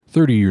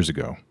30 years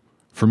ago.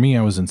 For me,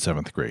 I was in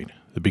 7th grade,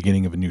 the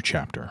beginning of a new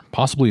chapter,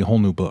 possibly a whole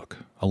new book,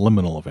 a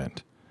liminal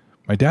event.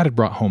 My dad had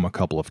brought home a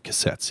couple of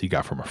cassettes he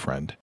got from a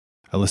friend.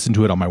 I listened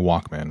to it on my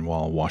Walkman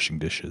while washing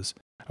dishes.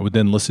 I would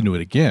then listen to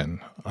it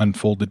again,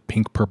 unfolded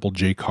pink-purple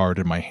J-card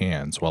in my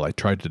hands while I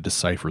tried to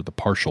decipher the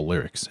partial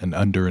lyrics and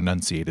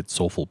under-enunciated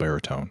soulful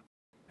baritone.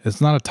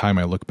 It's not a time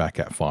I look back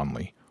at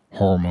fondly.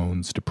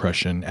 Hormones,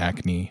 depression,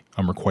 acne,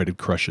 unrequited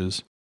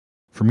crushes.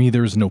 For me,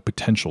 there is no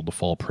potential to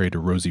fall prey to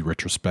rosy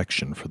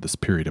retrospection for this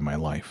period in my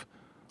life.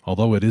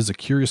 Although it is a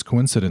curious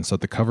coincidence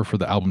that the cover for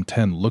the album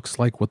 10 looks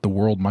like what the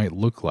world might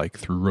look like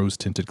through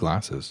rose-tinted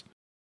glasses.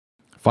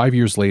 5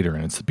 years later,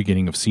 and it's the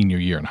beginning of senior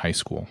year in high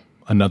school,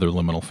 another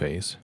liminal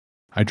phase.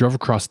 I drove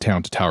across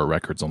town to Tower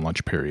Records on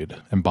lunch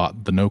period and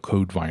bought the No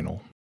Code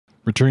vinyl.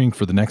 Returning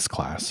for the next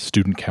class,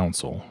 student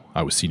council,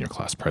 I was senior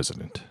class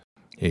president.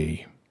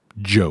 A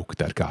joke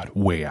that got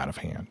way out of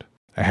hand.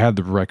 I had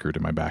the record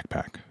in my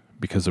backpack,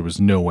 because there was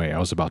no way I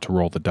was about to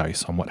roll the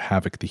dice on what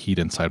havoc the heat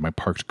inside my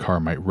parked car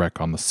might wreck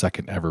on the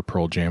second ever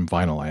Pearl Jam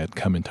vinyl I had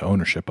come into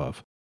ownership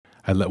of.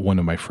 I let one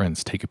of my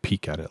friends take a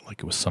peek at it like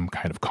it was some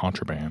kind of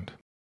contraband.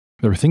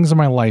 There were things in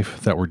my life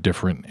that were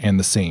different and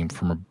the same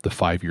from the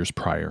 5 years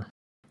prior.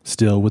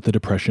 Still with the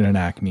depression and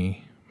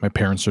acne. My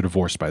parents are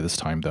divorced by this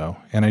time though,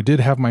 and I did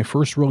have my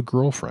first real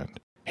girlfriend.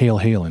 Hail,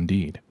 hail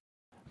indeed.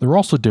 There were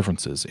also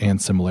differences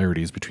and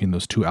similarities between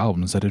those two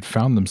albums that had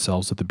found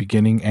themselves at the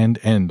beginning and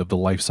end of the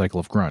life cycle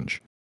of grunge.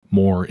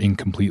 More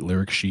incomplete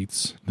lyric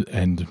sheets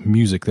and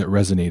music that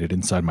resonated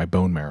inside my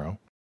bone marrow.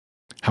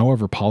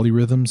 However,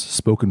 polyrhythms,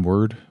 spoken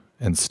word,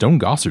 and Stone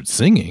Gossard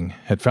singing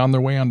had found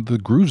their way onto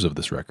the grooves of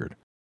this record.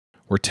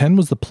 Where 10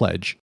 was the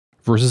pledge,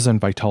 Verses and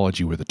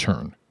Vitalogy were the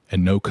turn,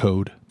 and No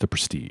Code the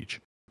prestige.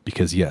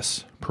 Because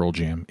yes, Pearl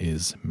Jam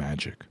is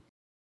magic.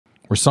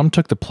 Where some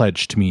took the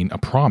pledge to mean a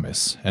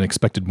promise and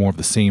expected more of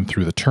the same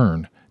through the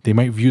turn, they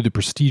might view the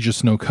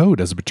prestigious No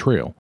Code as a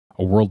betrayal,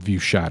 a worldview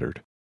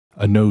shattered,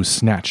 a nose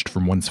snatched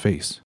from one's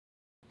face.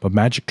 But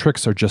magic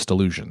tricks are just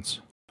illusions,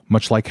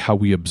 much like how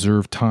we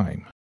observe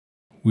time.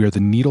 We are the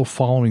needle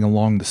following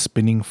along the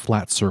spinning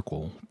flat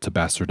circle, to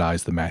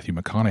bastardize the Matthew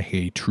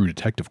McConaughey True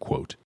Detective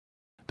quote.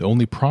 The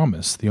only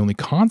promise, the only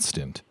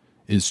constant,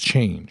 is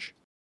change.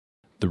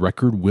 The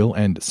record will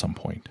end at some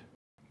point.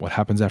 What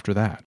happens after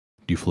that?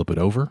 Do you flip it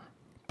over?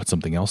 Put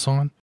something else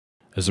on?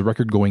 Is the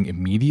record going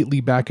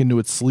immediately back into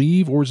its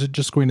sleeve, or is it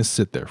just going to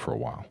sit there for a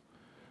while?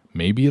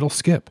 Maybe it'll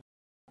skip.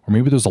 Or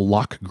maybe there's a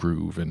lock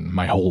groove and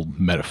my whole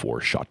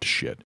metaphor is shot to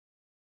shit.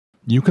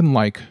 You can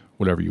like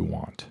whatever you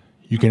want.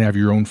 You can have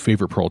your own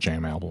favorite Pearl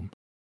Jam album.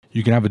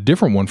 You can have a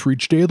different one for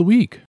each day of the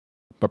week.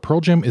 But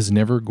Pearl Jam is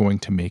never going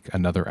to make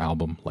another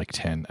album like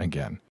 10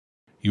 again.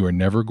 You are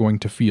never going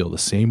to feel the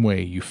same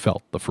way you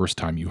felt the first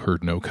time you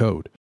heard No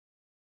Code.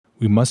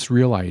 We must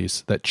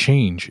realize that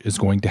change is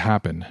going to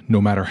happen no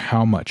matter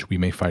how much we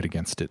may fight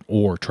against it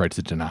or try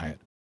to deny it.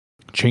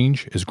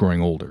 Change is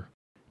growing older.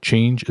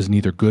 Change is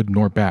neither good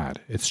nor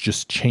bad, it's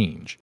just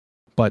change.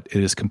 But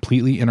it is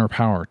completely in our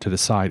power to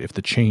decide if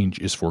the change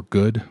is for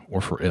good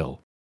or for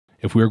ill.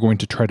 If we are going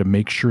to try to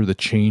make sure the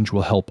change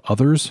will help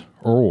others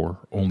or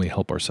only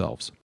help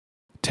ourselves.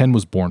 10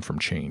 was born from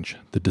change,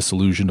 the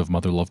disillusion of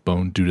Mother Love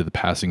Bone due to the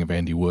passing of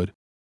Andy Wood.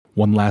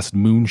 One last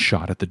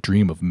moonshot at the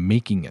dream of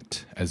making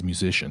it as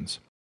musicians.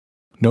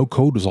 No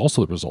Code was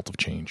also the result of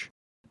change.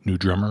 New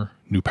drummer,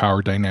 new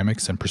power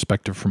dynamics and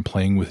perspective from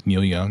playing with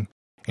Neil Young,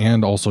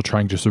 and also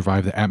trying to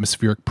survive the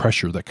atmospheric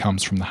pressure that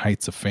comes from the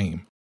heights of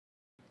fame.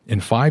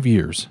 In 5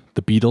 years,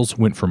 the Beatles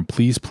went from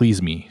Please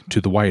Please Me to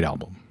the White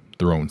Album,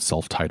 their own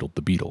self-titled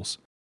The Beatles.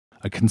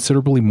 A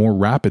considerably more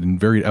rapid and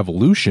varied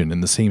evolution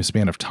in the same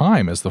span of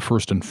time as the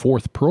first and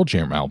fourth Pearl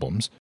Jam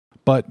albums,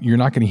 but you're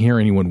not going to hear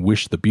anyone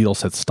wish the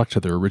Beatles had stuck to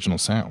their original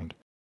sound.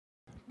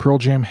 Pearl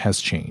Jam has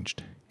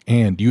changed,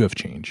 and you have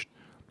changed.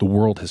 The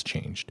world has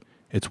changed.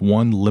 It's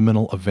one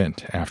liminal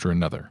event after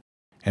another.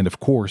 And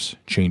of course,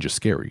 change is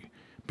scary,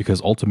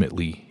 because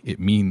ultimately it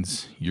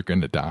means you're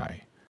going to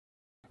die.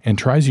 And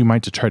try as you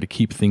might to try to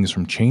keep things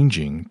from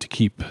changing, to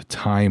keep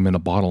time in a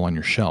bottle on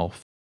your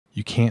shelf,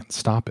 you can't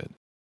stop it.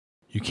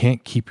 You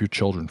can't keep your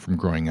children from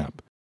growing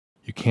up.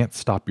 You can't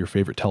stop your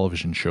favorite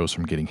television shows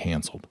from getting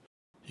canceled.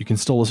 You can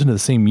still listen to the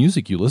same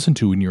music you listened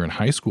to when you're in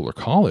high school or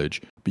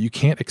college, but you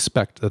can't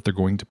expect that they're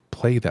going to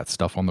play that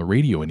stuff on the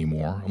radio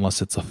anymore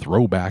unless it's a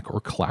throwback or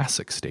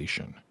classic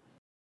station.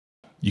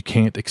 You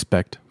can't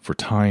expect for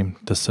time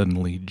to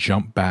suddenly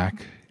jump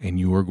back and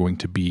you are going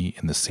to be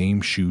in the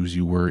same shoes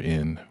you were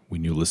in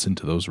when you listened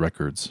to those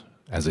records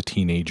as a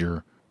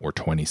teenager or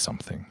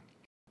 20-something.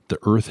 The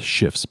earth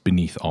shifts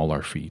beneath all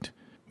our feet.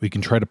 We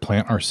can try to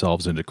plant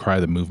ourselves and decry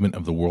the movement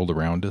of the world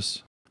around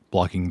us,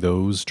 blocking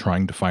those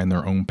trying to find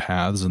their own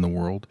paths in the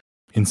world,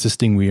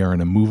 insisting we are an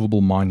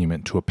immovable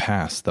monument to a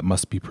past that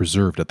must be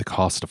preserved at the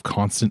cost of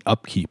constant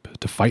upkeep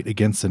to fight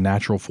against the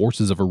natural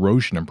forces of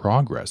erosion and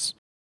progress.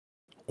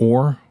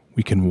 Or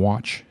we can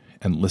watch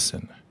and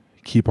listen,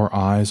 keep our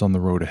eyes on the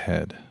road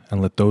ahead,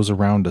 and let those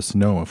around us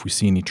know if we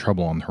see any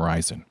trouble on the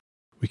horizon.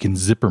 We can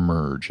zipper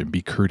merge and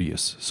be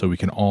courteous so we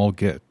can all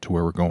get to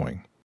where we're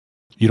going.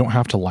 You don't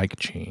have to like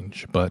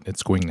change, but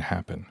it's going to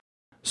happen.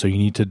 So you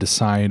need to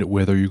decide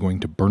whether you're going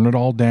to burn it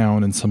all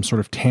down in some sort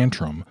of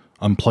tantrum,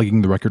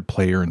 unplugging the record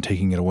player and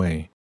taking it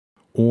away,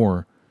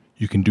 or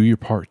you can do your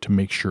part to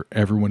make sure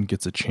everyone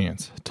gets a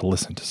chance to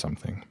listen to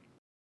something.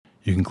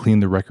 You can clean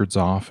the records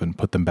off and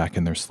put them back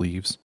in their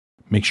sleeves.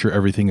 Make sure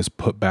everything is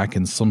put back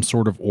in some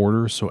sort of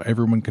order so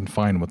everyone can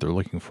find what they're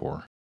looking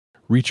for.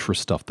 Reach for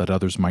stuff that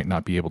others might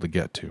not be able to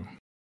get to.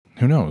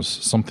 Who knows,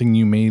 something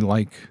you may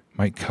like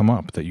might come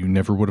up that you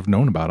never would have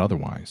known about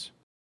otherwise.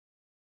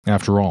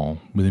 After all,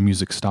 when the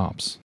music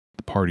stops,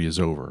 the party is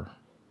over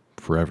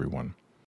for everyone.